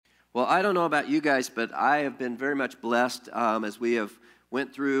Well, I don't know about you guys, but I have been very much blessed as we have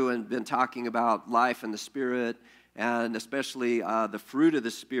went through and been talking about life and the Spirit, and especially the fruit of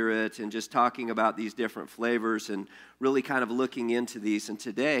the Spirit, and just talking about these different flavors and really kind of looking into these. And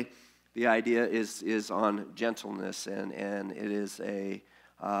today, the idea is on gentleness, and it is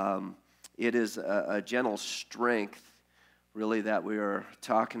a gentle strength, really, that we are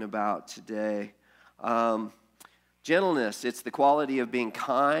talking about today. Gentleness, it's the quality of being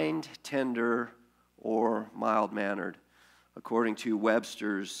kind, tender, or mild-mannered, according to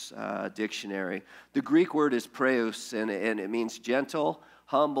Webster's dictionary. The Greek word is praeus, and it means gentle,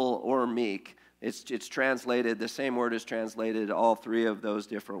 humble, or meek. It's translated, the same word is translated all three of those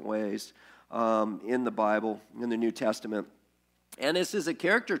different ways in the Bible, in the New Testament. And this is a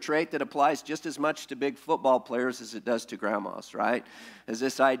character trait that applies just as much to big football players as it does to grandmas, right? As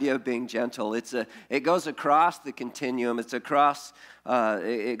this idea of being gentle. It goes across the continuum.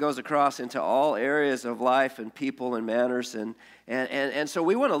 It goes across into all areas of life and people and manners. And so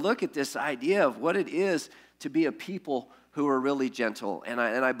we want to look at this idea of what it is to be a people who are really gentle. And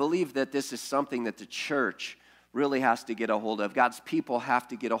I believe that this is something that the church really has to get a hold of. God's people have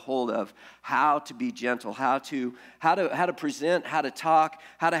to get a hold of how to be gentle, how to present, how to talk,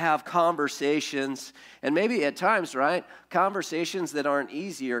 how to have conversations, and maybe at times, right, conversations that aren't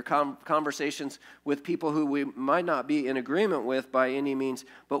easy, or conversations with people who we might not be in agreement with by any means,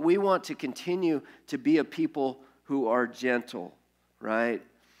 but we want to continue to be a people who are gentle, right?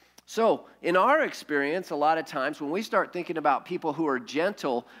 So, in our experience, a lot of times when we start thinking about people who are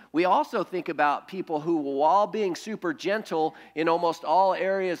gentle, we also think about people who, while being super gentle in almost all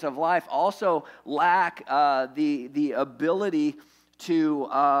areas of life, also lack the ability to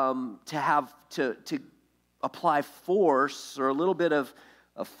apply force, or a little bit of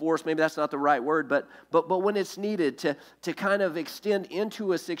force. Maybe that's not the right word, but when it's needed to kind of extend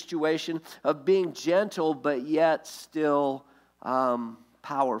into a situation of being gentle, but yet still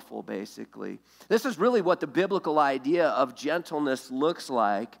powerful, basically. This is really what the biblical idea of gentleness looks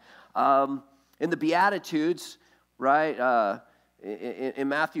like. In the Beatitudes, right, in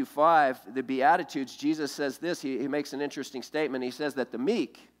Matthew 5, the Beatitudes, Jesus says this. He makes an interesting statement. He says that the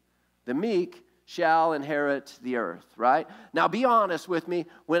meek shall inherit the earth, right? Now, be honest with me.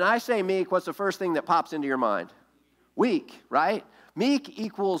 When I say meek, what's the first thing that pops into your mind? Weak, right? Meek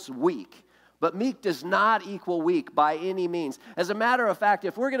equals weak. But meek does not equal weak by any means. As a matter of fact,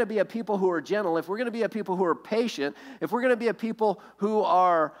 if we're going to be a people who are gentle, if we're going to be a people who are patient, if we're going to be a people who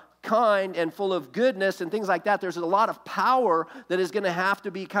are kind and full of goodness and things like that, there's a lot of power that is going to have to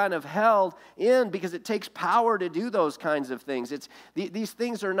be kind of held in, because it takes power to do those kinds of things. These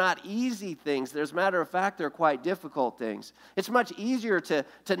things are not easy things. As a matter of fact, they're quite difficult things. It's much easier to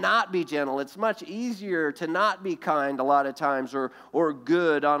not be gentle. It's much easier to not be kind a lot of times, or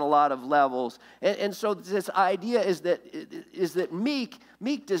good on a lot of levels. And so this idea is that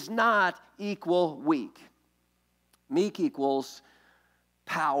meek does not equal weak. Meek equals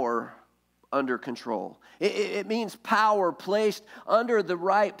power under control. It means power placed under the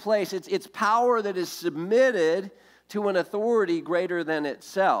right place. It's power that is submitted to an authority greater than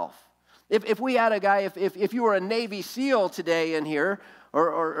itself. If we had a guy, if you were a Navy SEAL today in here,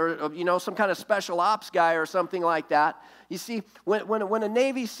 or you know, some kind of special ops guy or something like that, you see, when a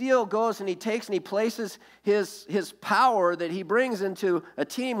Navy SEAL goes and he takes and he places his power that he brings into a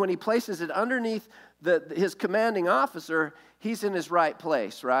team, when he places it underneath his commanding officer, he's in his right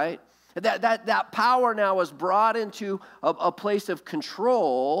place, right? That power now is brought into a place of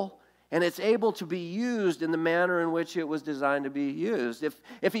control, and it's able to be used in the manner in which it was designed to be used.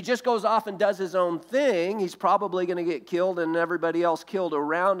 If he just goes off and does his own thing, he's probably going to get killed and everybody else killed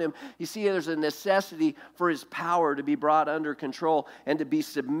around him. You see, there's a necessity for his power to be brought under control and to be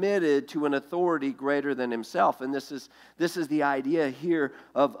submitted to an authority greater than himself. And this is the idea here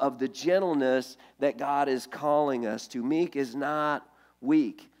of the gentleness that God is calling us to. Meek is not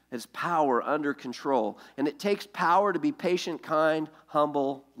weak. It's power under control. And it takes power to be patient, kind,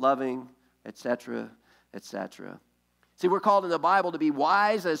 humble, loving, etc., etc. See, we're called in the Bible to be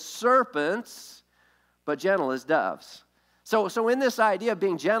wise as serpents, but gentle as doves. So in this idea of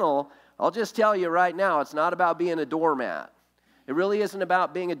being gentle, I'll just tell you right now, it's not about being a doormat. It really isn't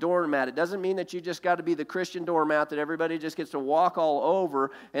about being a doormat. It doesn't mean that you just got to be the Christian doormat that everybody just gets to walk all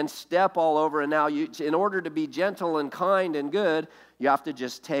over and step all over. And now, in order to be gentle and kind and good, you have to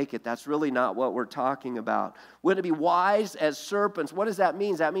just take it. That's really not what we're talking about. We're to be wise as serpents. What does that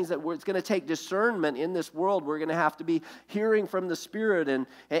mean? That means that it's going to take discernment in this world. We're going to have to be hearing from the Spirit and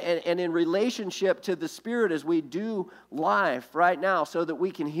in relationship to the Spirit as we do life right now, so that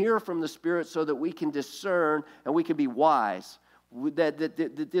we can hear from the Spirit, so that we can discern and we can be wise.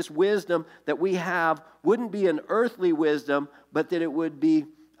 that this wisdom that we have wouldn't be an earthly wisdom, but that it would be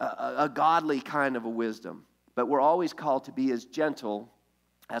a godly kind of a wisdom. But we're always called to be as gentle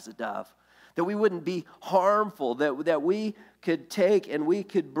as a dove. That we wouldn't be harmful, that we could take and we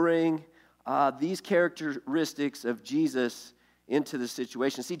could bring these characteristics of Jesus into the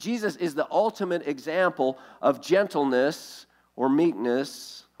situation. See, Jesus is the ultimate example of gentleness or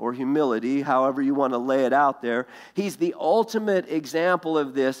meekness or humility, however you want to lay it out there. He's the ultimate example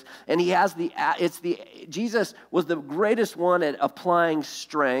of this, and he has Jesus was the greatest one at applying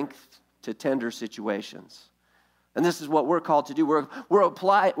strength to tender situations. And this is what we're called to do.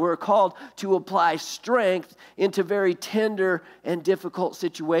 We're called to apply strength into very tender and difficult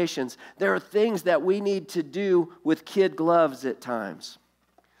situations. There are things that we need to do with kid gloves at times.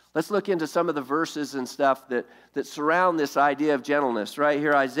 Let's look into some of the verses and stuff that surround this idea of gentleness. Right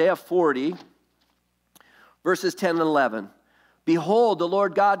here, Isaiah 40, verses 10 and 11. Behold, the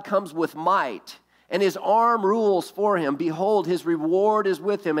Lord God comes with might, and his arm rules for him. Behold, his reward is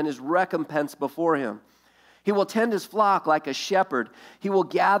with him, and his recompense before him. He will tend his flock like a shepherd. He will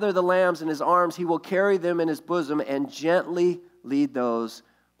gather the lambs in his arms. He will carry them in his bosom and gently lead those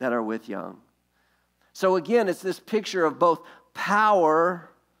that are with young. So again, it's this picture of both power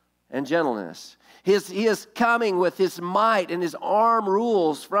and gentleness. He is coming with his might, and his arm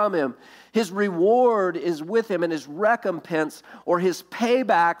rules from him. His reward is with him, and his recompense or his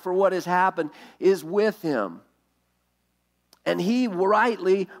payback for what has happened is with him. And he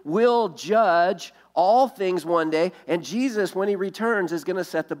rightly will judge all things one day, and Jesus, when he returns, is going to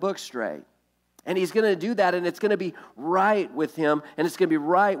set the book straight. And he's going to do that, and it's going to be right with him, and it's going to be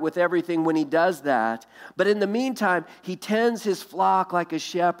right with everything when he does that. But in the meantime, he tends his flock like a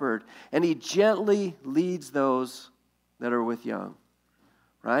shepherd, and he gently leads those that are with young,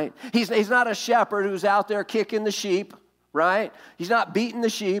 right? He's not a shepherd who's out there kicking the sheep, right? He's not beating the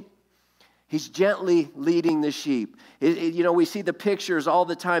sheep. He's gently leading the sheep. We see the pictures all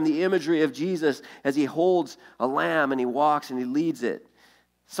the time, the imagery of Jesus as he holds a lamb and he walks and he leads it.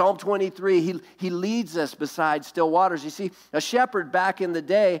 Psalm 23, he leads us beside still waters. You see, a shepherd back in the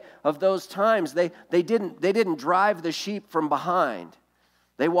day of those times, they didn't drive the sheep from behind.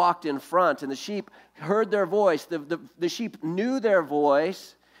 They walked in front, and the sheep heard their voice. The sheep knew their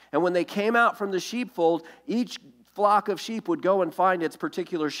voice, and when they came out from the sheepfold, each flock of sheep would go and find its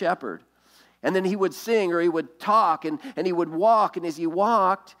particular shepherd. And then he would sing or he would talk and he would walk. And as he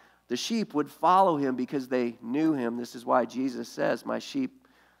walked, the sheep would follow him because they knew him. This is why Jesus says, my sheep,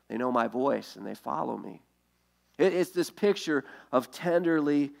 they know my voice and they follow me. It's this picture of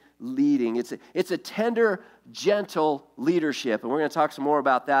tenderly leading. It's a tender, gentle leadership. And we're going to talk some more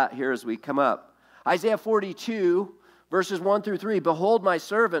about that here as we come up. Isaiah 42, verses 1 through 3. Behold my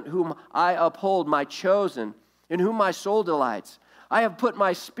servant whom I uphold, my chosen, in whom my soul delights. I have put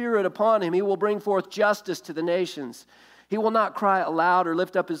my spirit upon him. He will bring forth justice to the nations. He will not cry aloud or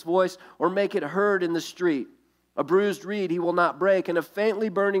lift up his voice or make it heard in the street. A bruised reed he will not break, and a faintly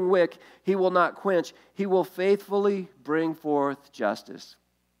burning wick he will not quench. He will faithfully bring forth justice.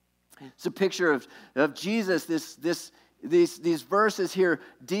 It's a picture of Jesus, these verses here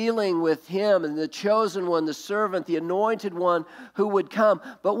dealing with him and the chosen one, the servant, the anointed one who would come.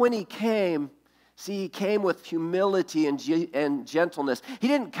 But when he came, he came with humility and gentleness. He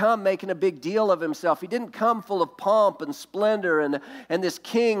didn't come making a big deal of himself. He didn't come full of pomp and splendor and this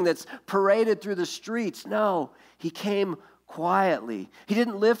king that's paraded through the streets. No, he came quietly. He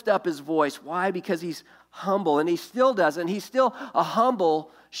didn't lift up his voice. Why? Because he's humble, and he still doesn't. He's still a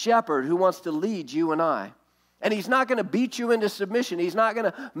humble shepherd who wants to lead you and I. And he's not going to beat you into submission. He's not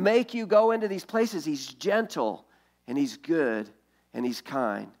going to make you go into these places. He's gentle, and he's good, and he's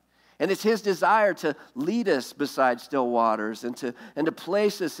kind. And it's his desire to lead us beside still waters and to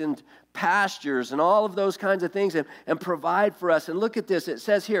place us in pastures and all of those kinds of things and provide for us. And look at this. It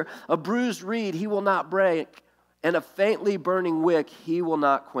says here, a bruised reed he will not break, and a faintly burning wick he will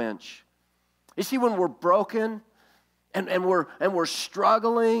not quench. You see, when we're broken and we're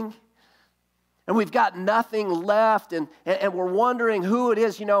struggling and we've got nothing left and we're wondering who it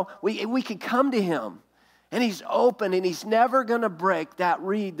is, we could come to him. And he's open, and he's never going to break that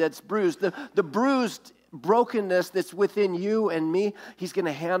reed that's bruised. The bruised brokenness that's within you and me, he's going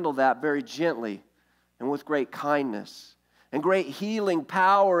to handle that very gently and with great kindness and great healing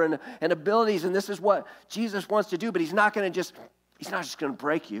power and abilities. And this is what Jesus wants to do, but he's not just going to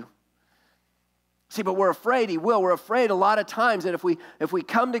break you. See, but we're afraid he will. We're afraid a lot of times that if we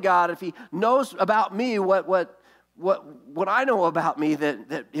come to God, if he knows about me what I know about me,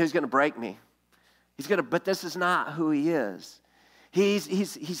 that he's going to break me. But this is not who he is.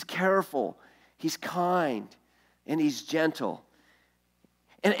 He's careful, he's kind, and he's gentle.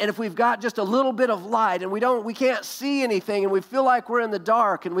 And if we've got just a little bit of light and we can't see anything and we feel like we're in the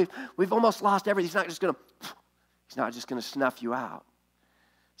dark and we've almost lost everything, he's not just going to snuff you out.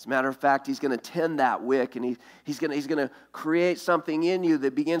 As a matter of fact, he's going to tend that wick, and he's going to create something in you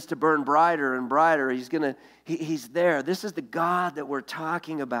that begins to burn brighter and brighter. He's there. This is the God that we're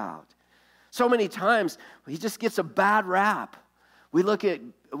talking about. So many times he just gets a bad rap. We look at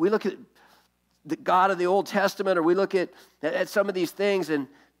the God of the Old Testament, or we look at some of these things, and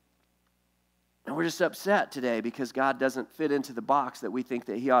we're just upset today because God doesn't fit into the box that we think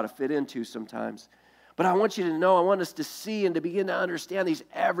that he ought to fit into sometimes. But I want you to know, I want us to see and to begin to understand he's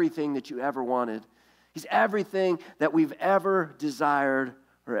everything that you ever wanted. He's everything that we've ever desired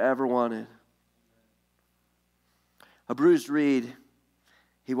or ever wanted. A bruised reed,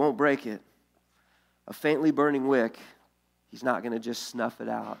 he won't break it. A faintly burning wick, he's not going to just snuff it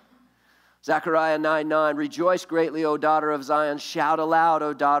out. Zechariah 9:9, rejoice greatly, O daughter of Zion. Shout aloud,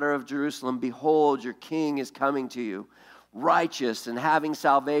 O daughter of Jerusalem. Behold, your king is coming to you. Righteous and having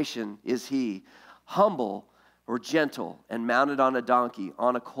salvation is he. Humble or gentle and mounted on a donkey,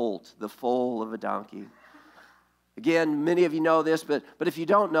 on a colt, the foal of a donkey. Again, many of you know this, but if you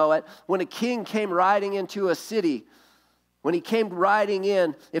don't know it, when a king came riding into a city, when he came riding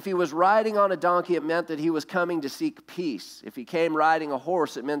in, if he was riding on a donkey, it meant that he was coming to seek peace. If he came riding a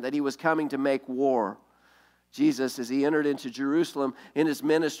horse, it meant that he was coming to make war. Jesus, as he entered into Jerusalem in his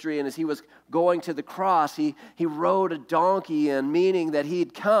ministry and as he was going to the cross, he rode a donkey in, meaning that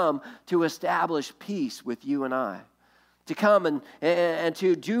he'd come to establish peace with you and I. To come and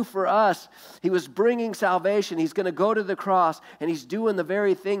to do for us, he was bringing salvation. He's going to go to the cross, and he's doing the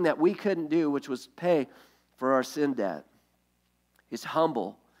very thing that we couldn't do, which was pay for our sin debt. He's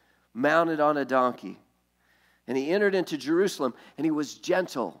humble, mounted on a donkey. And he entered into Jerusalem, and he was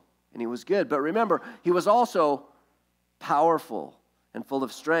gentle, and he was good. But remember, he was also powerful and full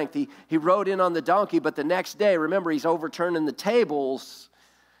of strength. He rode in on the donkey, but the next day, remember, he's overturning the tables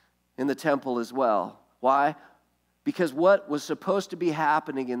in the temple as well. Why? Because what was supposed to be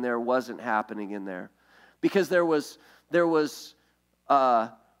happening in there wasn't happening in there. Because there was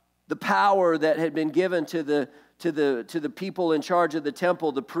the power that had been given to the people in charge of the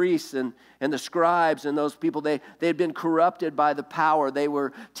temple, the priests and the scribes and those people. They had been corrupted by the power. They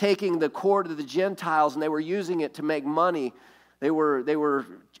were taking the court of the Gentiles and they were using it to make money. They were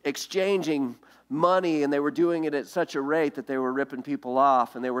exchanging money, and they were doing it at such a rate that they were ripping people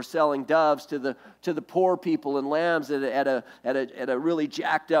off, and they were selling doves to the poor people and lambs at a really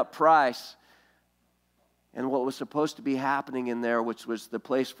jacked up price. And what was supposed to be happening in there, which was the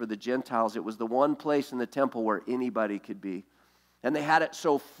place for the Gentiles, it was the one place in the temple where anybody could be. And they had it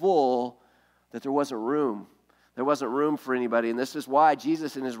so full that there wasn't room. There wasn't room for anybody. And this is why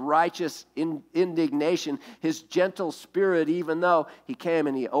Jesus, in his righteous indignation, his gentle spirit, even though he came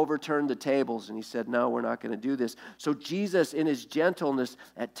and he overturned the tables and he said, no, we're not going to do this. So Jesus, in his gentleness,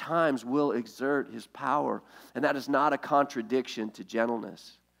 at times will exert his power. And that is not a contradiction to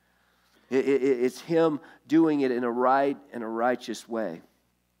gentleness. It's him doing it in a right and a righteous way.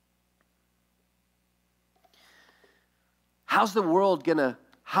 How's the world going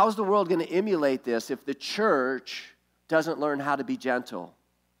to emulate this if the church doesn't learn how to be gentle?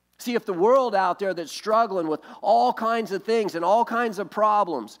 See, if the world out there that's struggling with all kinds of things and all kinds of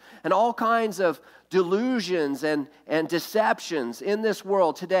problems and all kinds of delusions and deceptions in this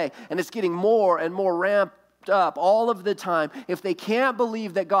world today, and it's getting more and more ramped up all of the time, if they can't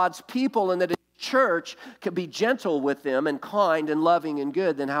believe that God's people and that His church can be gentle with them and kind and loving and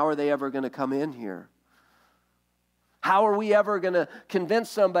good, then how are they ever going to come in here? How are we ever going to convince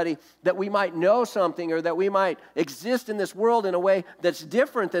somebody that we might know something or that we might exist in this world in a way that's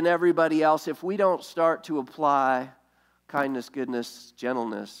different than everybody else if we don't start to apply kindness, goodness,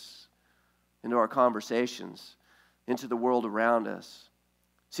 gentleness into our conversations, into the world around us?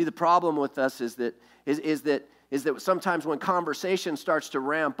 See, the problem with us is that sometimes when conversation starts to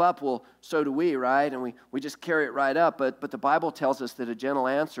ramp up, well, so do we, right? And we just carry it right up. But the Bible tells us that a gentle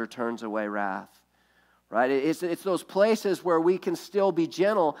answer turns away wrath. Right? It's those places where we can still be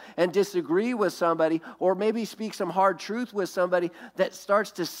gentle and disagree with somebody or maybe speak some hard truth with somebody that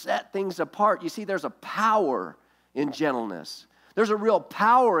starts to set things apart. You see, there's a power in gentleness. There's a real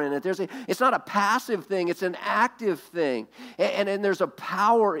power in it. It's not a passive thing. It's an active thing. And there's a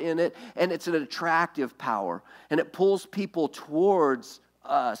power in it, and it's an attractive power. And it pulls people towards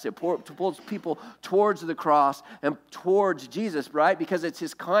us. It pulls people towards the cross and towards Jesus, right? Because it's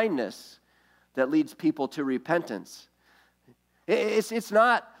His kindness that leads people to repentance. It's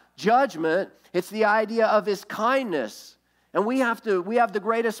not judgment. It's the idea of His kindness. And we have the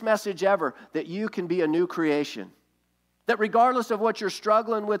greatest message ever, that you can be a new creation. That regardless of what you're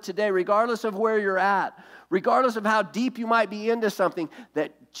struggling with today, regardless of where you're at, regardless of how deep you might be into something,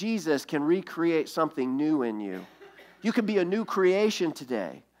 that Jesus can recreate something new in you. You can be a new creation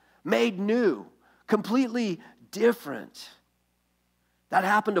today, made new, completely different. That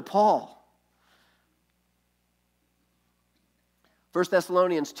happened to Paul. 1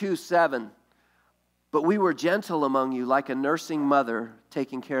 Thessalonians 2:7, but we were gentle among you like a nursing mother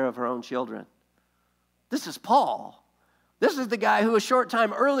taking care of her own children. This is Paul. This is the guy who a short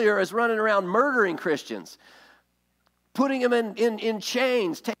time earlier is running around murdering Christians, putting them in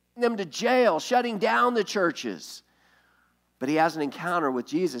chains, taking them to jail, shutting down the churches. But he has an encounter with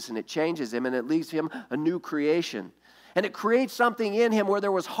Jesus, and it changes him, and it leaves him a new creation. And it creates something in him where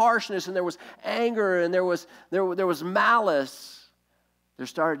there was harshness, and there was anger, and there was malice. There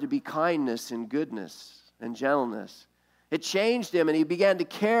started to be kindness and goodness and gentleness. It changed him, and he began to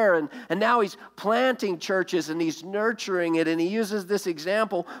care, and now he's planting churches, and he's nurturing it, and he uses this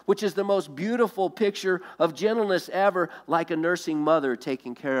example, which is the most beautiful picture of gentleness ever, like a nursing mother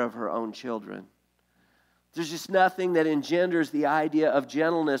taking care of her own children. There's just nothing that engenders the idea of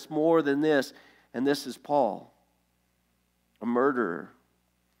gentleness more than this, and this is Paul, a murderer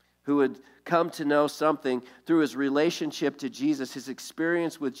who had come to know something through his relationship to Jesus. His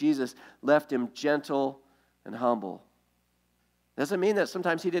experience with Jesus left him gentle and humble. Doesn't mean that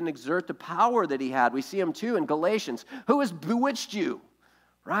sometimes he didn't exert the power that he had. We see him too in Galatians. Who has bewitched you?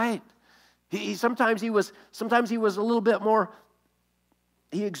 Right? Sometimes he was a little bit more.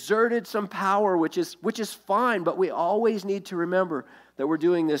 He exerted some power, which is fine, but we always need to remember that we're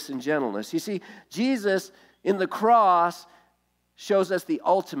doing this in gentleness. You see, Jesus in the cross shows us the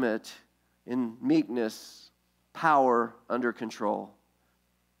ultimate in meekness, power under control.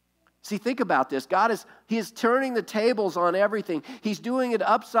 See, think about this. He is turning the tables on everything. He's doing it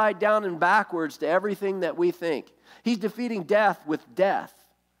upside down and backwards to everything that we think. He's defeating death with death.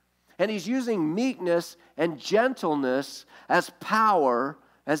 And he's using meekness and gentleness as power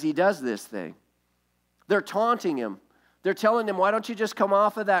as he does this thing. They're taunting him. They're telling him, why don't you just come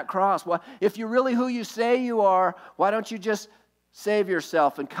off of that cross? Why, if you're really who you say you are, why don't you just save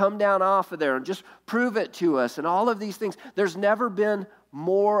yourself and come down off of there and just prove it to us? And all of these things. There's never been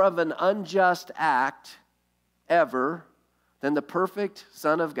more of an unjust act ever than the perfect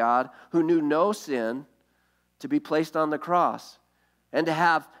Son of God who knew no sin to be placed on the cross and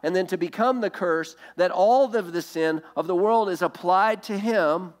then to become the curse that all of the sin of the world is applied to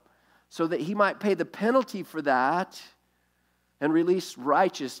him so that he might pay the penalty for that and release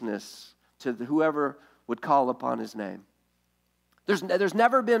righteousness to whoever would call upon his name. There's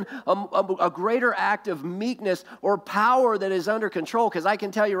never been a greater act of meekness or power that is under control, because I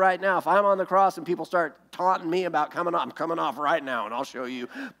can tell you right now, if I'm on the cross and people start taunting me about coming off, I'm coming off right now and I'll show you.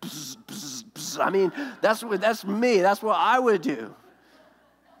 Bzz, bzz, bzz. I mean, that's me. That's what I would do.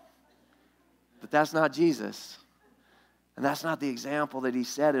 But that's not Jesus. And that's not the example that he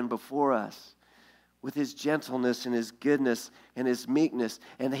set in before us with his gentleness and his goodness and his meekness.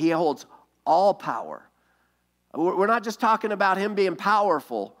 And he holds all power. We're not just talking about him being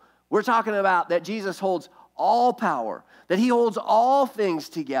powerful. We're talking about that Jesus holds all power, that he holds all things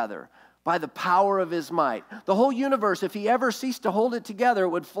together by the power of his might. The whole universe, if he ever ceased to hold it together, it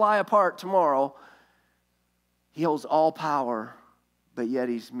would fly apart tomorrow. He holds all power, but yet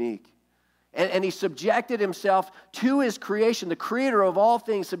he's meek. And he subjected himself to his creation. The creator of all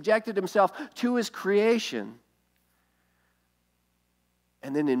things subjected himself to his creation.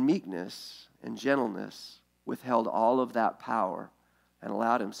 And then in meekness and gentleness, withheld all of that power and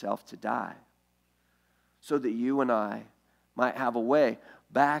allowed himself to die so that you and I might have a way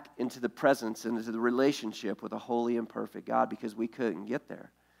back into the presence and into the relationship with a holy and perfect God, because we couldn't get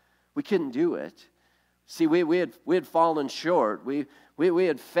there. We couldn't do it. See, we had fallen short. We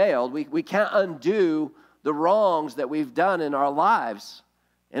had failed. We can't undo the wrongs that we've done in our lives.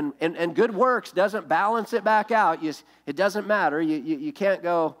 And good works doesn't balance it back out. It doesn't matter. You can't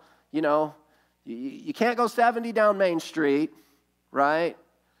go, you can't go 70 down Main Street, right?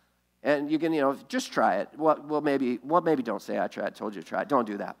 And you can, just try it. Well, maybe don't say I tried, told you to try it. Don't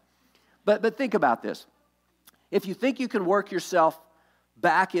do that. But think about this. If you think you can work yourself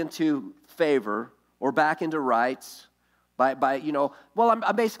back into favor or back into rights by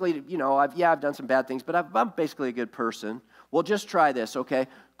I'm basically, I've done some bad things, but I'm basically a good person. Well, just try this, okay?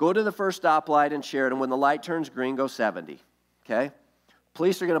 Go to the first stoplight in Sheridan. When the light turns green, go 70, okay?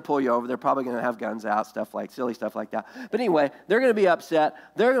 Police are going to pull you over. They're probably going to have guns out, silly stuff like that. But anyway, they're going to be upset.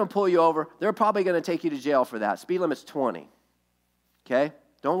 They're going to pull you over. They're probably going to take you to jail for that. Speed limit's 20, okay?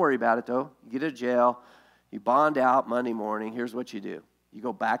 Don't worry about it, though. You get to jail. You bond out Monday morning. Here's what you do. You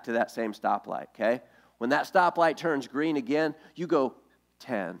go back to that same stoplight, okay? When that stoplight turns green again, you go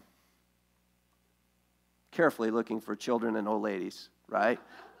 10. Carefully looking for children and old ladies, right?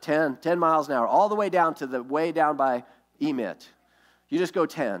 10 miles an hour, all the way down to the way down by Emit. You just go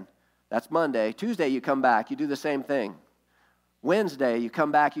 10. That's Monday. Tuesday, you come back. You do the same thing. Wednesday, you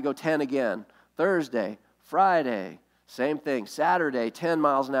come back. You go 10 again. Thursday, Friday, same thing. Saturday, 10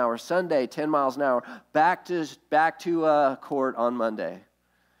 miles an hour. Sunday, 10 miles an hour. Back to court on Monday.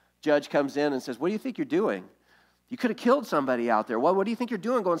 Judge comes in and says, what do you think you're doing? You could have killed somebody out there. What do you think you're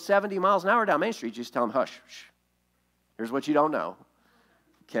doing going 70 miles an hour down Main Street? You just tell them, hush. Here's what you don't know.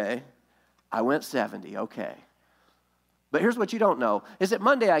 Okay. I went 70. Okay. But here's what you don't know, is that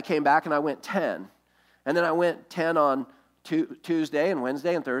Monday I came back and I went 10. And then I went 10 on Tuesday and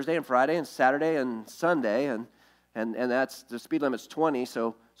Wednesday and Thursday and Friday and Saturday and Sunday. And that's, the speed limit's 20.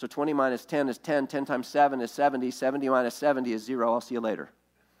 So 20 minus 10 is 10. 10 times 7 is 70. 70 minus 70 is 0. I'll see you later.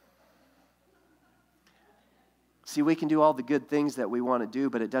 See, we can do all the good things that we want to do,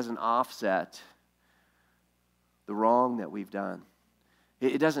 but it doesn't offset the wrong that we've done.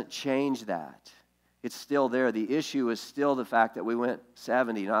 It doesn't change that. It's still there. The issue is still the fact that we went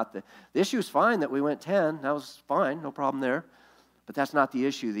 70, not the issue is fine that we went 10. That was fine, no problem there. But that's not the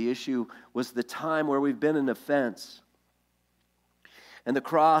issue. The issue was the time where we've been in offense. And the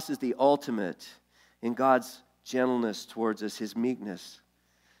cross is the ultimate in God's gentleness towards us, His meekness,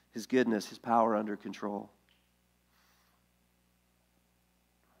 His goodness, His power under control.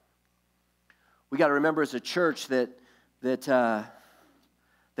 We got to remember as a church that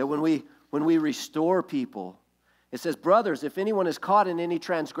when we restore people, it says, brothers, if anyone is caught in any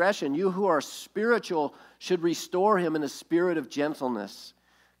transgression, you who are spiritual should restore him in a spirit of gentleness.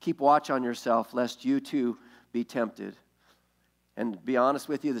 Keep watch on yourself, lest you too be tempted. And to be honest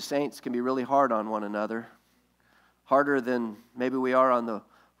with you, the saints can be really hard on one another, harder than maybe we are on the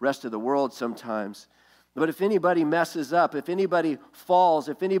rest of the world sometimes. But if anybody messes up, if anybody falls,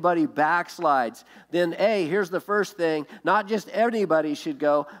 if anybody backslides, then here's the first thing. Not just anybody should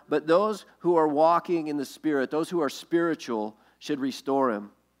go, but those who are walking in the Spirit, those who are spiritual, should restore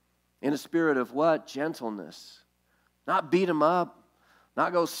him. In a spirit of what? Gentleness. Not beat him up.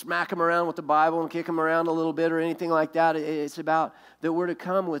 Not go smack him around with the Bible and kick him around a little bit or anything like that. It's about that we're to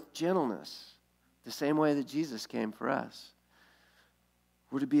come with gentleness, the same way that Jesus came for us.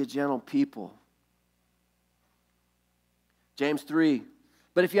 We're to be a gentle people. James 3,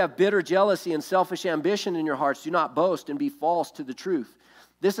 but if you have bitter jealousy and selfish ambition in your hearts, do not boast and be false to the truth.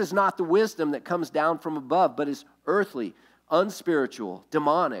 This is not the wisdom that comes down from above, but is earthly, unspiritual,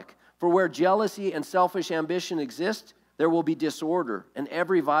 demonic. For where jealousy and selfish ambition exist, there will be disorder and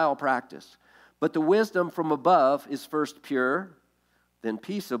every vile practice. But the wisdom from above is first pure, then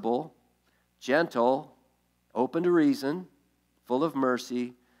peaceable, gentle, open to reason, full of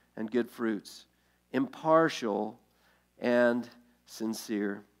mercy and good fruits, impartial and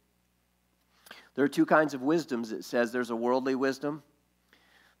sincere. There are two kinds of wisdoms, it says. There's a worldly wisdom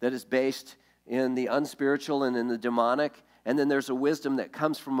that is based in the unspiritual and in the demonic, and then there's a wisdom that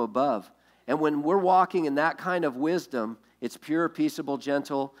comes from above. And when we're walking in that kind of wisdom, it's pure, peaceable,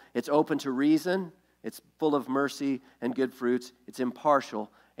 gentle, it's open to reason, it's full of mercy and good fruits, it's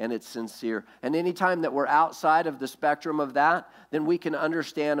impartial, and it's sincere. And anytime that we're outside of the spectrum of that, then we can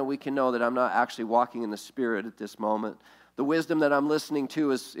understand and we can know that I'm not actually walking in the Spirit at this moment. The wisdom that I'm listening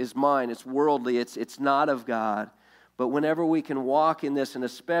to is mine. It's worldly. It's not of God. But whenever we can walk in this, and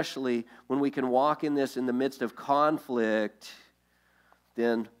especially when we can walk in this in the midst of conflict,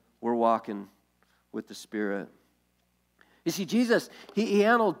 then we're walking with the Spirit. You see, Jesus, he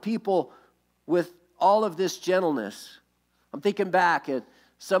handled people with all of this gentleness. I'm thinking back at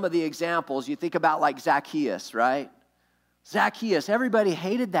some of the examples. You think about like Zacchaeus, right? Zacchaeus, everybody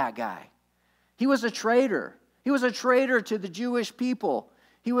hated that guy. He was a traitor. He was a traitor to the Jewish people.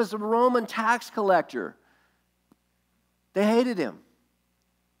 He was a Roman tax collector. They hated him.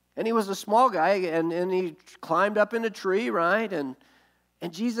 And he was a small guy, and he climbed up in a tree, right? And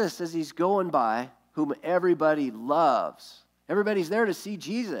Jesus, as he's going by, whom everybody loves. Everybody's there to see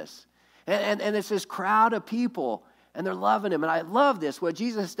Jesus. And it's this crowd of people, and they're loving him. And I love this. What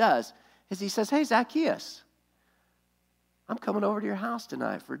Jesus does is he says, hey, Zacchaeus, I'm coming over to your house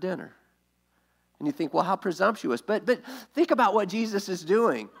tonight for dinner. And you think, well, how presumptuous. But think about what Jesus is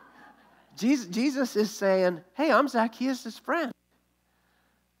doing. Jesus is saying, hey, I'm Zacchaeus' friend.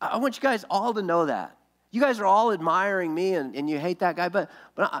 I want you guys all to know that. You guys are all admiring me, and you hate that guy. But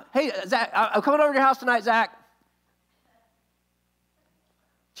hey, Zach, I'm coming over to your house tonight, Zach.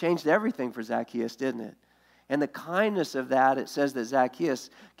 Changed everything for Zacchaeus, didn't it? And the kindness of that, it says that Zacchaeus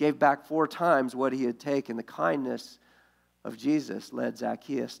gave back 4 times what he had taken. The kindness of Jesus led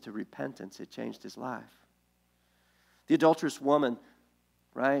Zacchaeus to repentance. It changed his life. The adulterous woman,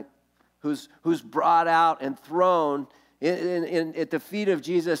 right, who's brought out and thrown at the feet of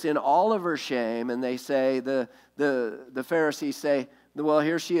Jesus in all of her shame, and they say, the Pharisees say, well,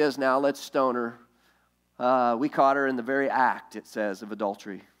 here she is now, let's stone her. We caught her in the very act, it says, of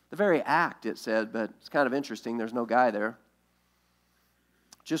adultery. The very act, it said, but it's kind of interesting, there's no guy there.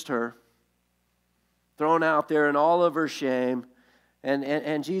 Just her. Thrown out there in all of her shame.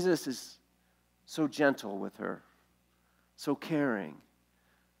 And Jesus is so gentle with her, so caring.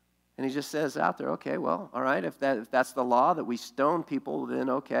 And he just says out there, okay, well, all right, if that's the law, that we stone people, then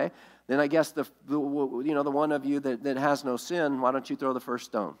okay. Then I guess the one of you that has no sin, why don't you throw the first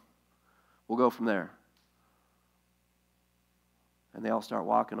stone? We'll go from there. And they all start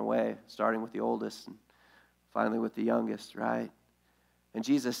walking away, starting with the oldest and finally with the youngest, right? And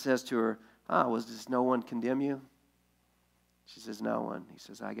Jesus says to her, does no one condemn you? She says, no one. He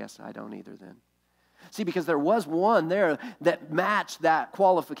says, I guess I don't either then. See, because there was one there that matched that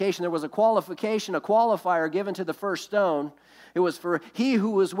qualification. There was a qualification, a qualifier given to the first stone. It was for he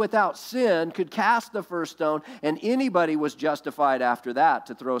who was without sin could cast the first stone, and anybody was justified after that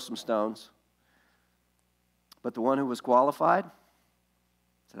to throw some stones. But the one who was qualified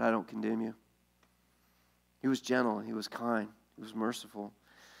said, I don't condemn you. He was gentle, he was kind, he was merciful.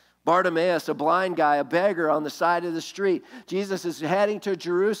 Bartimaeus, a blind guy, a beggar on the side of the street. Jesus is heading to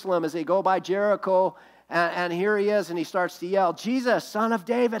Jerusalem as they go by Jericho, and here he is, and he starts to yell, Jesus, Son of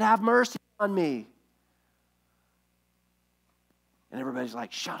David, have mercy on me. And everybody's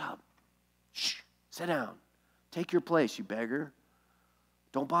like, shut up. Shh, sit down. Take your place, you beggar.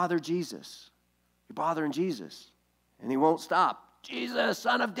 Don't bother Jesus. You're bothering Jesus. And he won't stop. Jesus,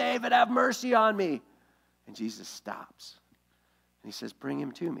 Son of David, have mercy on me. And Jesus stops. And he says, bring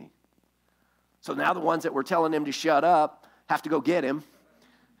him to me. So now the ones that were telling him to shut up have to go get him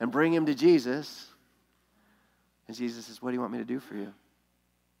and bring him to Jesus. And Jesus says, what do you want me to do for you?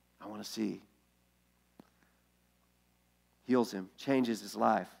 I want to see. Heals him, changes his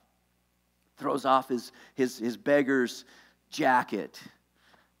life, throws off his beggar's jacket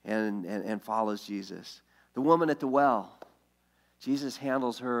and follows Jesus. The woman at the well, Jesus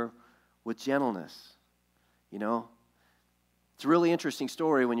handles her with gentleness, you know. It's a really interesting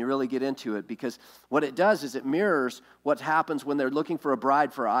story when you really get into it, because what it does is it mirrors what happens when they're looking for a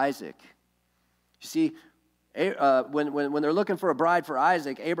bride for Isaac. You see, when they're looking for a bride for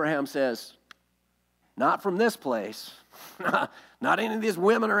Isaac, Abraham says, not from this place. Not any of these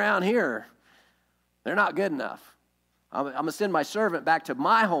women around here. They're not good enough. I'm going to send my servant back to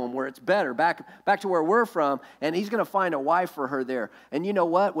my home where it's better, back to where we're from, and he's going to find a wife for her there. And you know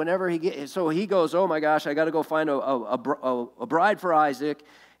what? Whenever he goes, oh my gosh, I got to go find a bride for Isaac.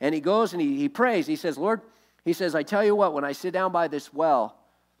 And he goes and he prays. He says, Lord, he says, I tell you what, when I sit down by this well,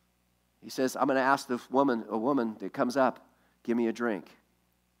 he says, I'm going to ask a woman that comes up, give me a drink.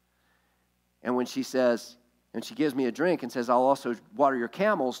 And when she says, and she gives me a drink and says, I'll also water your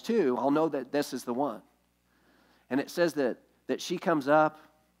camels too, I'll know that this is the one. And it says that she comes up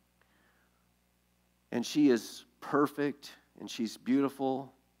and she is perfect and she's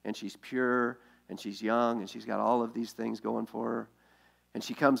beautiful and she's pure and she's young and she's got all of these things going for her. And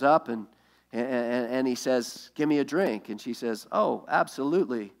she comes up and he says, give me a drink. And she says, oh,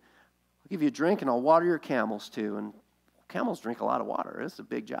 absolutely. I'll give you a drink and I'll water your camels too. And camels drink a lot of water. It's a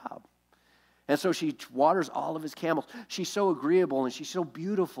big job. And so she waters all of his camels. She's so agreeable, and she's so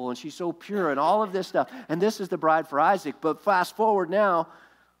beautiful, and she's so pure, and all of this stuff. And this is the bride for Isaac. But fast forward now,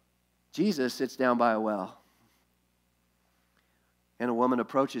 Jesus sits down by a well. And a woman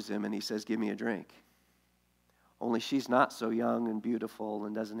approaches him, and he says, give me a drink. Only she's not so young and beautiful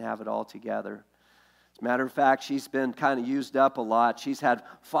and doesn't have it all together. As a matter of fact, she's been kind of used up a lot. She's had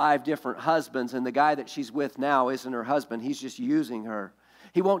 5 different husbands, and the guy that she's with now isn't her husband. He's just using her.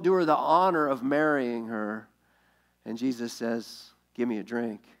 He won't do her the honor of marrying her. And Jesus says, give me a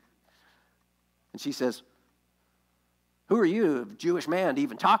drink. And she says, who are you, a Jewish man, to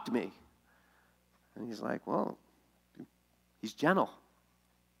even talk to me? And he's like, well, he's gentle.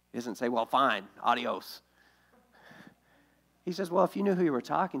 He doesn't say, well, fine, adios. He says, well, if you knew who you were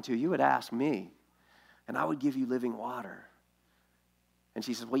talking to, you would ask me, and I would give you living water. And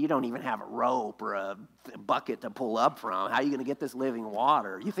she says, well, you don't even have a rope or a bucket to pull up from. How are you going to get this living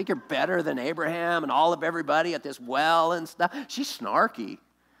water? You think you're better than Abraham and all of everybody at this well and stuff? She's snarky.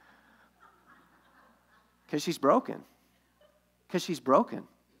 Because she's broken. Because she's broken.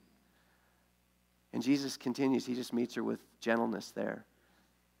 And Jesus continues. He just meets her with gentleness there.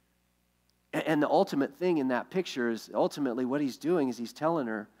 And the ultimate thing in that picture is ultimately what he's doing is he's telling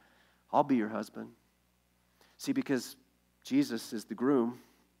her, I'll be your husband. See, because Jesus is the groom,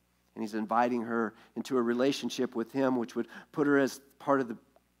 and he's inviting her into a relationship with him, which would put her as part of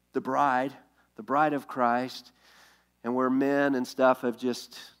the bride of Christ, and where men and stuff have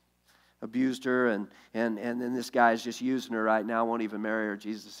just abused her, and then this guy is just using her right now, won't even marry her.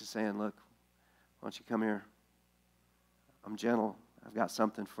 Jesus is saying, look, why don't you come here? I'm gentle. I've got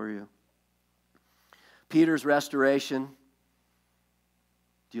something for you. Peter's restoration.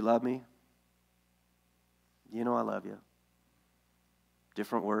 Do you love me? You know I love you.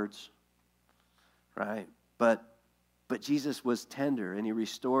 Different words, right? But Jesus was tender, and he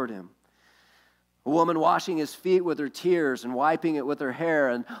restored him. A woman washing his feet with her tears and wiping it with her hair,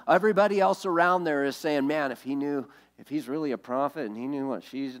 and everybody else around there is saying, man, if he's really a prophet and he knew what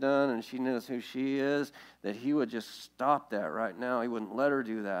she's done and she knows who she is, that he would just stop that right now. He wouldn't let her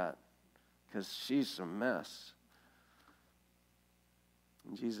do that because she's a mess.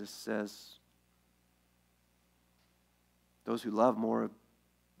 And Jesus says, those who love more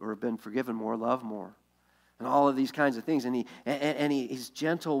or have been forgiven more, love more. And all of these kinds of things. And he's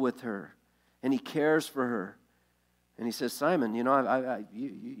gentle with her. And he cares for her. And he says, Simon, you know,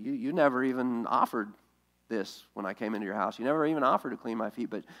 you never even offered this when I came into your house. You never even offered to clean my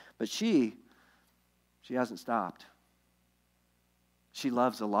feet. But she hasn't stopped. She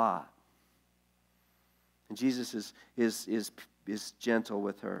loves a lot. And Jesus is gentle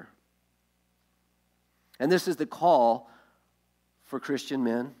with her. And this is the call for Christian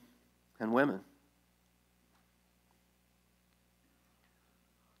men and women.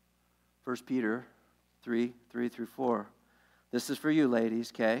 1 Peter 3:3-4. This is for you,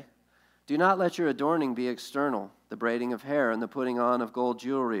 ladies, okay? Do not let your adorning be external, the braiding of hair and the putting on of gold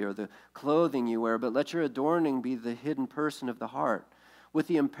jewelry or the clothing you wear, but let your adorning be the hidden person of the heart, with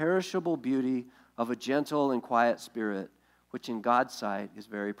the imperishable beauty of a gentle and quiet spirit, which in God's sight is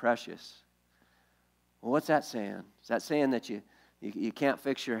very precious. Well, what's that saying? Is that saying that you can't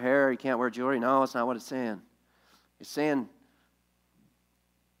fix your hair, you can't wear jewelry? No, it's not what it's saying. It's saying,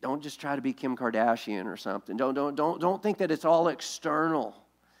 don't just try to be Kim Kardashian or something. Don't think that it's all external.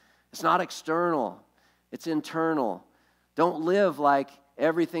 It's not external. It's internal. Don't live like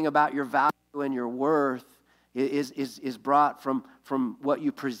everything about your value and your worth is brought from what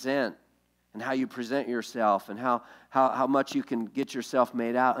you present and how you present yourself and how much you can get yourself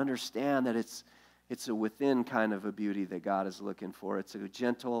made out. Understand that it's a within kind of a beauty that God is looking for. It's a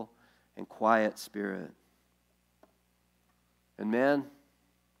gentle and quiet spirit. And men,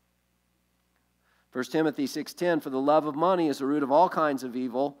 1 Timothy 6:10, for the love of money is the root of all kinds of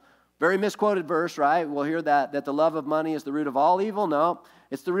evil. Very misquoted verse, right? We'll hear that the love of money is the root of all evil. No,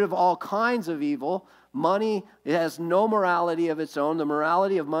 it's the root of all kinds of evil. Money, it has no morality of its own. The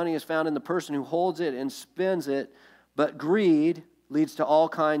morality of money is found in the person who holds it and spends it. But greed leads to all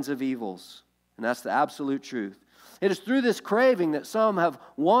kinds of evils. And that's the absolute truth. It is through this craving that some have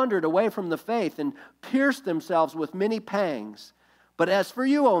wandered away from the faith and pierced themselves with many pangs. But as for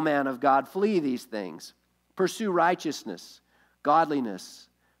you, O man of God, flee these things. Pursue righteousness, godliness,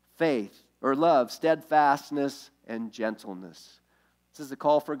 faith, or love, steadfastness, and gentleness. This is the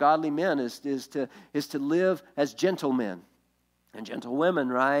call for godly men, is to live as gentlemen and gentle women,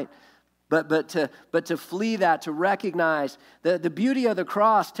 right? But to flee that, to recognize the beauty of the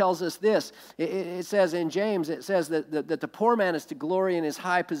cross tells us this. It says in James, it says that the poor man is to glory in his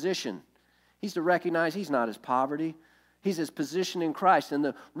high position. He's to recognize he's not his poverty. He's his position in Christ. And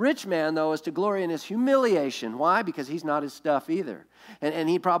the rich man, though, is to glory in his humiliation. Why? Because he's not his stuff either. And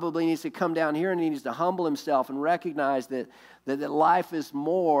he probably needs to come down here and he needs to humble himself and recognize that life is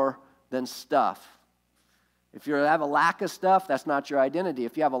more than stuff. If you have a lack of stuff, that's not your identity.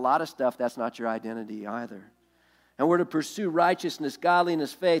 If you have a lot of stuff, that's not your identity either. And we're to pursue righteousness,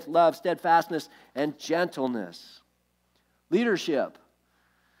 godliness, faith, love, steadfastness, and gentleness. Leadership.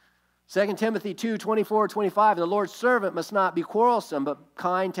 2 Timothy 2:24-25, the Lord's servant must not be quarrelsome, but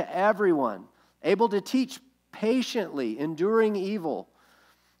kind to everyone, able to teach patiently, enduring evil,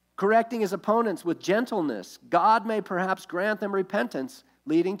 correcting his opponents with gentleness. God may perhaps grant them repentance,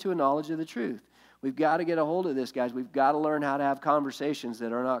 leading to a knowledge of the truth. We've got to get a hold of this, guys. We've got to learn how to have conversations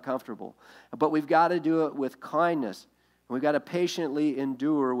that are not comfortable. But we've got to do it with kindness. And we've got to patiently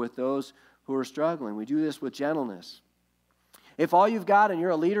endure with those who are struggling. We do this with gentleness. If all you've got and you're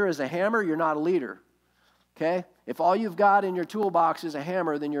a leader is a hammer, you're not a leader. Okay? If all you've got in your toolbox is a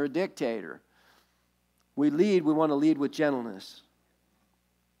hammer, then you're a dictator. We want to lead with gentleness.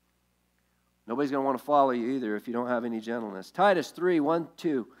 Nobody's going to want to follow you either if you don't have any gentleness. Titus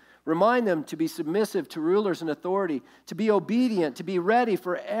 3:1-2. Remind them to be submissive to rulers and authority, to be obedient, to be ready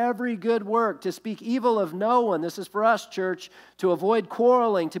for every good work, to speak evil of no one. This is for us, church, to avoid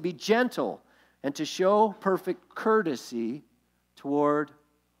quarreling, to be gentle and to show perfect courtesy toward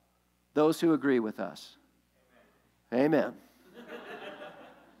those who agree with us. Amen.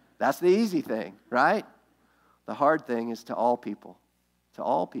 That's the easy thing, right? The hard thing is to all people. To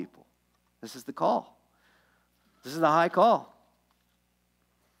all people. This is the call. This is the high call.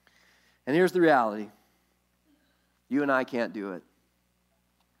 And here's the reality. You and I can't do it.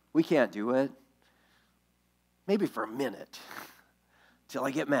 We can't do it. Maybe for a minute. Till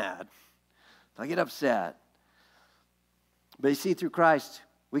I get mad. Till I get upset. But you see, through Christ,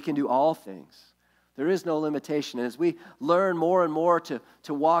 we can do all things. There is no limitation. And as we learn more and more to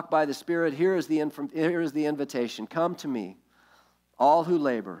walk by the Spirit, here is the invitation. Come to me, all who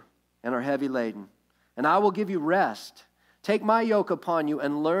labor and are heavy laden, and I will give you rest. Take my yoke upon you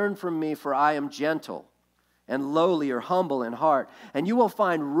and learn from me, for I am gentle and lowly or humble in heart, and you will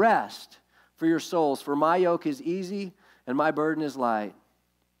find rest for your souls. For my yoke is easy and my burden is light.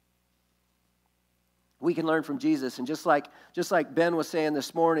 We can learn from Jesus, and just like Ben was saying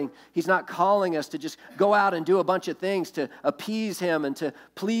this morning, he's not calling us to just go out and do a bunch of things to appease him and to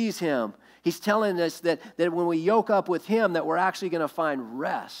please him. He's telling us that when we yoke up with him, that we're actually going to find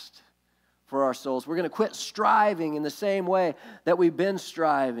rest for our souls. We're going to quit striving in the same way that we've been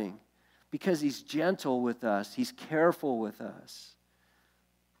striving, because he's gentle with us. He's careful with us.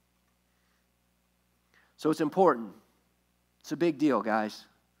 So it's important. It's a big deal, guys,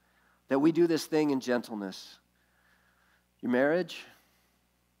 that we do this thing in gentleness. Your marriage,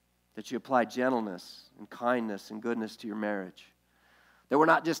 that you apply gentleness and kindness and goodness to your marriage. That we're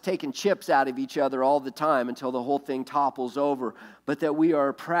not just taking chips out of each other all the time until the whole thing topples over, but that we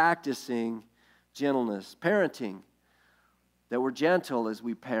are practicing gentleness. Parenting, that we're gentle as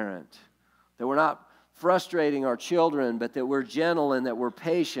we parent. That we're not frustrating our children, but that we're gentle and that we're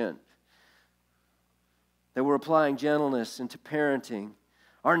patient. That we're applying gentleness into parenting.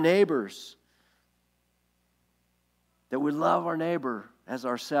 Our neighbors, that we love our neighbor as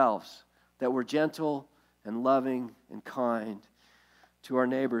ourselves, that we're gentle and loving and kind to our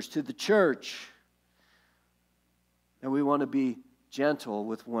neighbors. To the church, that we want to be gentle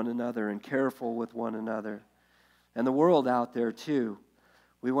with one another and careful with one another. And the world out there too,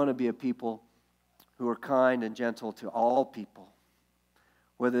 we want to be a people who are kind and gentle to all people,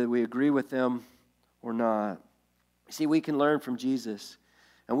 whether we agree with them or not. See, we can learn from Jesus.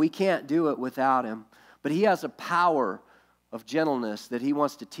 And we can't do it without him. But he has a power of gentleness that he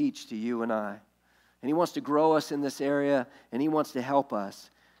wants to teach to you and I. And he wants to grow us in this area, and he wants to help us.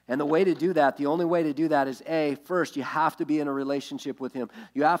 And the way to do that, the only way to do that is, first, you have to be in a relationship with him.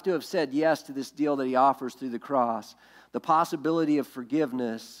 You have to have said yes to this deal that he offers through the cross. The possibility of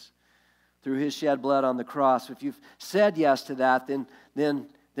forgiveness through his shed blood on the cross. If you've said yes to that, then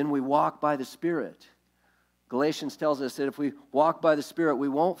we walk by the Spirit. Galatians tells us that if we walk by the Spirit, we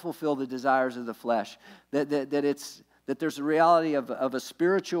won't fulfill the desires of the flesh. That there's a reality of a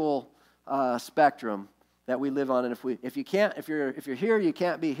spiritual spectrum that we live on, and if you're here, you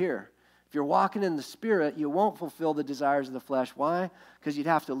can't be here. If you're walking in the Spirit, you won't fulfill the desires of the flesh. Why? Because you'd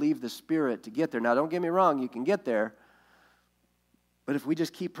have to leave the Spirit to get there. Now, don't get me wrong, you can get there. But if we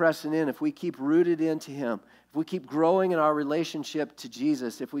just keep pressing in, if we keep rooted into him, if we keep growing in our relationship to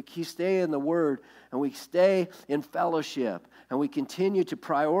Jesus, if we stay in the Word and we stay in fellowship and we continue to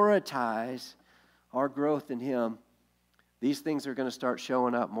prioritize our growth in him, these things are going to start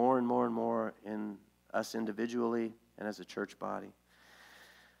showing up more and more and more in us individually and as a church body.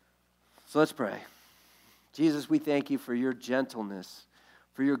 So let's pray. Jesus, we thank you for your gentleness,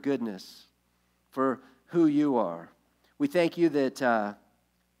 for your goodness, for who you are. We thank you that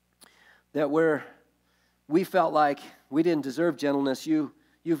where we felt like we didn't deserve gentleness,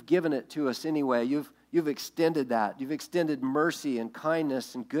 you've given it to us anyway. You've extended that. You've extended mercy and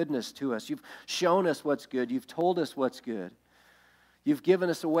kindness and goodness to us. You've shown us what's good. You've told us what's good. You've given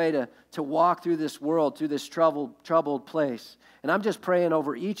us a way to walk through this world, through this troubled place. And I'm just praying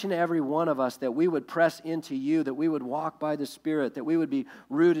over each and every one of us that we would press into you, that we would walk by the Spirit, that we would be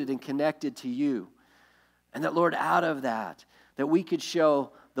rooted and connected to you. And that, Lord, out of that we could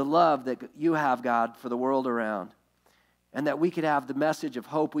show the love that you have, God, for the world around. And that we could have the message of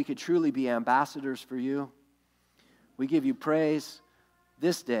hope. We could truly be ambassadors for you. We give you praise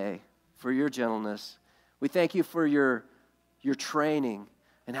this day for your gentleness. We thank you for your training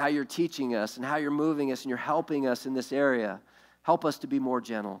and how you're teaching us and how you're moving us and you're helping us in this area. Help us to be more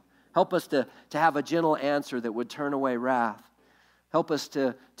gentle. Help us to have a gentle answer that would turn away wrath. Help us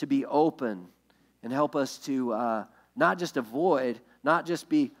to be open. And help us to not just avoid, not just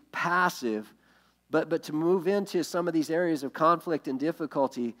be passive, but to move into some of these areas of conflict and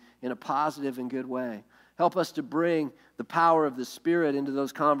difficulty in a positive and good way. Help us to bring the power of the Spirit into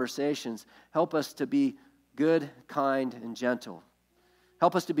those conversations. Help us to be good, kind, and gentle.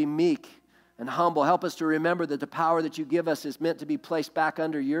 Help us to be meek and humble. Help us to remember that the power that you give us is meant to be placed back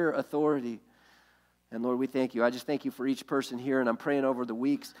under your authority. And Lord, we thank you. I just thank you for each person here, and I'm praying over the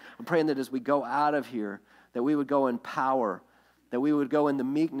weeks. I'm praying that as we go out of here, that we would go in power, that we would go in the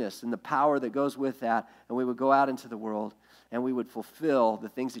meekness and the power that goes with that, and we would go out into the world, and we would fulfill the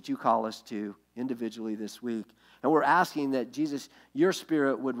things that you call us to individually this week. And we're asking that, Jesus, your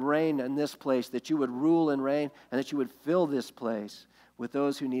Spirit would reign in this place, that you would rule and reign, and that you would fill this place with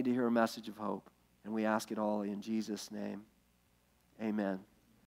those who need to hear a message of hope. And we ask it all in Jesus' name. Amen.